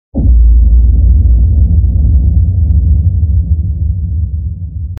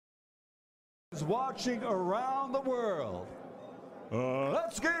fans watching around the world.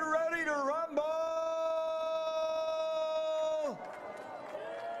 Let's get ready to rumble!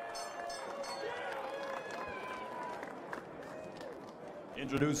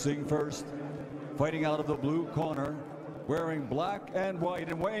 Introducing first, fighting out of the blue corner, wearing black and white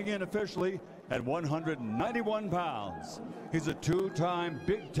and weighing in officially at 191 pounds. He's a two-time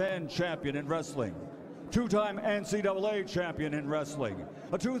Big Ten champion in wrestling, two-time NCAA champion in wrestling,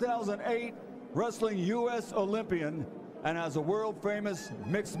 a 2008 Wrestling U.S. Olympian, and as a world-famous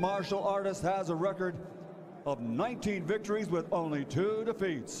mixed martial artist has a record of 19 victories with only 2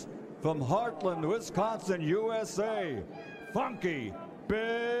 defeats. From Heartland, Wisconsin, USA, Funky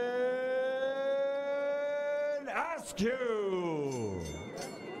Benaskren.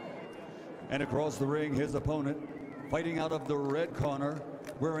 And across the ring, his opponent, fighting out of the red corner,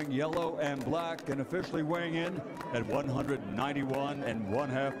 wearing yellow and black and officially weighing in at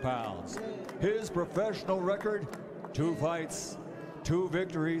 191½ pounds. His professional record, 2 fights, 2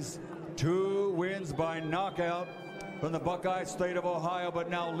 victories, 2 wins by knockout from the Buckeye State of Ohio, but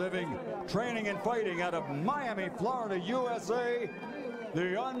now living, training, and fighting out of Miami, Florida, USA,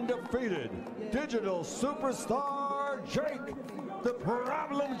 the undefeated digital superstar, Jake, the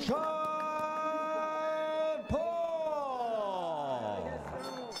Problem Child, Paul.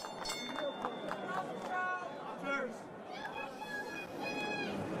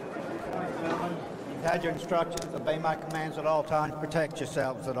 You've had your instructions. Obey my commands at all times. Protect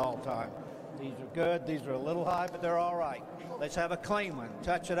yourselves at all times. These are good. These are a little high, but they're all right. Let's have a clean one.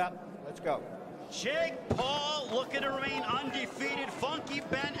 Touch it up. Let's go. Jake Paul looking to remain undefeated. Funky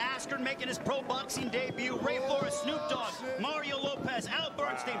Benaskren making his pro boxing debut. Ray Flores, Snoop Dogg, Mario Lopez, Al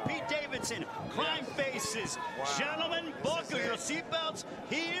Bernstein, Pete Davidson, Crime Faces. Gentlemen, buckle your seatbelts.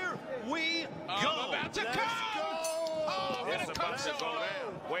 Here we go. About to go. Oh, it's about to go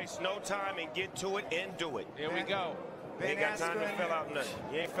down. Waste no time and get to it and do it. Here we go. You ain't got time to fill out nothing.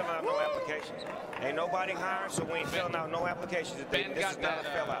 You ain't filling out no applications. Ain't nobody hired, so we ain't filling out no applications. Ben This got is not a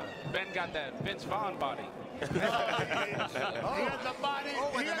fill out. Ben got that Vince Vaughn body. He has the body. He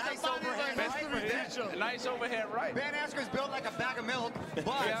has the body like Mr. Redemption. Nice overhead right. Benaskren's built like a bag of milk,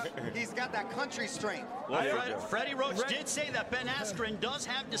 but he's got that country strength. Well, Freddie Roach did say that Benaskren does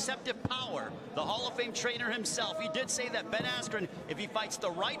have deceptive power. The Hall of Fame trainer himself, he did say that Benaskren, if he fights the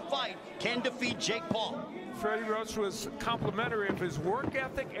right fight, can defeat Jake Paul. Freddie Roach was complimentary of his work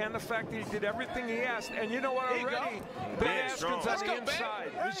ethic and the fact that he did everything he asked. And you know what, already, Benaskren's on the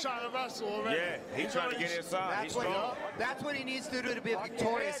inside. He's trying to wrestle already. Yeah, he's trying to get inside. That's what he needs to do to be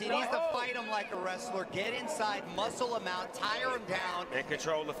victorious. He needs to fight him like a wrestler, get inside, muscle him out, tire him down. And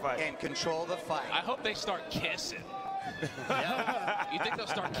control the fight. And control the fight. I hope they start kissing. You think they'll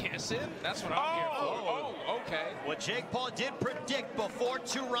start kissing? That's what I'm here for. Oh, okay. What Jake Paul did predict before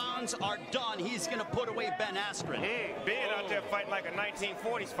 2 rounds are done, he's going to put away Benaskren. Being out there fighting like a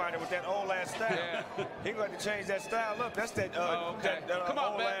 1940s fighter with that old ass style. Yeah. He going to change that style. Look, that's that, Come on,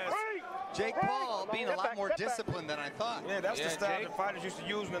 old Ben. ass. Jake Paul being a lot more disciplined than I thought. Yeah, that's the style Jake. that fighters used to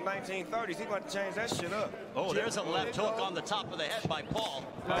use in the 1930s. He's going to change that shit up. Oh, there's a left hook on the top of the head by Paul.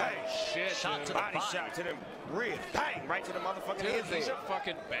 Bang. Shit, Shot to the Body body. shot to them ribs. Bang, right to the motherfucking Dude, head. he's a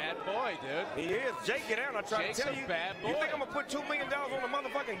fucking bad boy, dude. He is. Jake, get out. I try Jake's to tell a you. bad boy. You think I'm going to put $2 million on a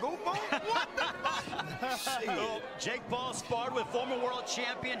motherfucking goofball? What the fuck? Well, Jake Paul sparred with former world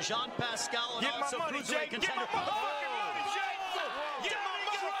champion Jean Pascal and Get my also money, cruiserweight Jake. Get my contender. motherfucking money, Jake. Get my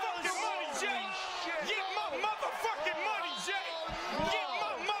motherfucking money, Jake. Get my motherfucking money, Jake. Get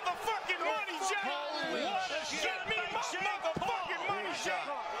my motherfucking money, Jake. Get me my motherfucking money, Jake.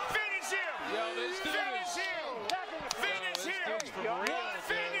 Finish him. Finish him. Finish him.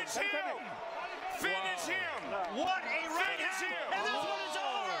 Finish him. Finish him. What a right hand. And this one is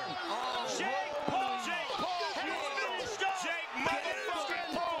over. Jake Paul. Jake Paul has finished up. Jake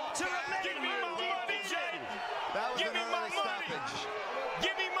motherfucking Paul. To remain Give me my money, Jake. That was Give an me my early money. stoppage.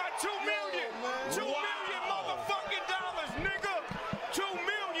 Give me my $2 million. $2 million motherfucking dollars, nigga. $2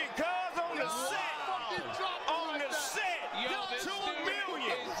 million, cuz on the set. On the set. Yo, this $2 dude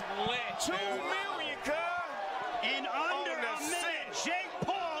million. is lit, $2 dude. million, cuz. In under a minute, Jake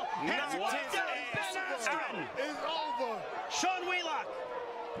Paul has knocked out Benaskren. It's over. Sean Wheelock.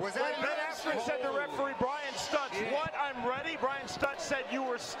 Was that Benaskren said to referee Brian Stutz, "What? I'm ready." Brian Stutz said, "You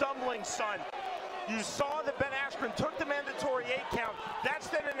were stumbling, son." You saw that Benaskren took the mandatory 8 count. That's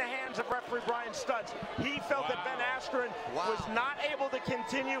then in the hands of referee Brian Stutz. He felt that Benaskren was not able to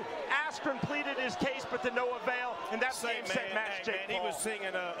continue. Askren pleaded his case, but to no avail, and that's game, set, match, Jake Paul. He was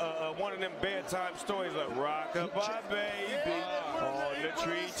singing one of them bedtime stories like "Rock-a-bye, baby, on the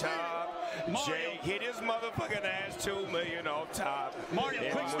treetop." Jay hit his motherfucking ass $2 million off top. Mario,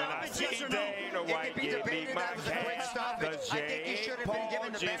 And quick when I stoppage, yes see or no? Dana White give me my That was a quick cash, stoppage. cause I think he Jay should have been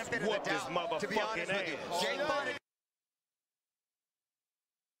given the Paul just benefit of whooped the his doubt. To be honest motherfucking with you, ass. Jay fought it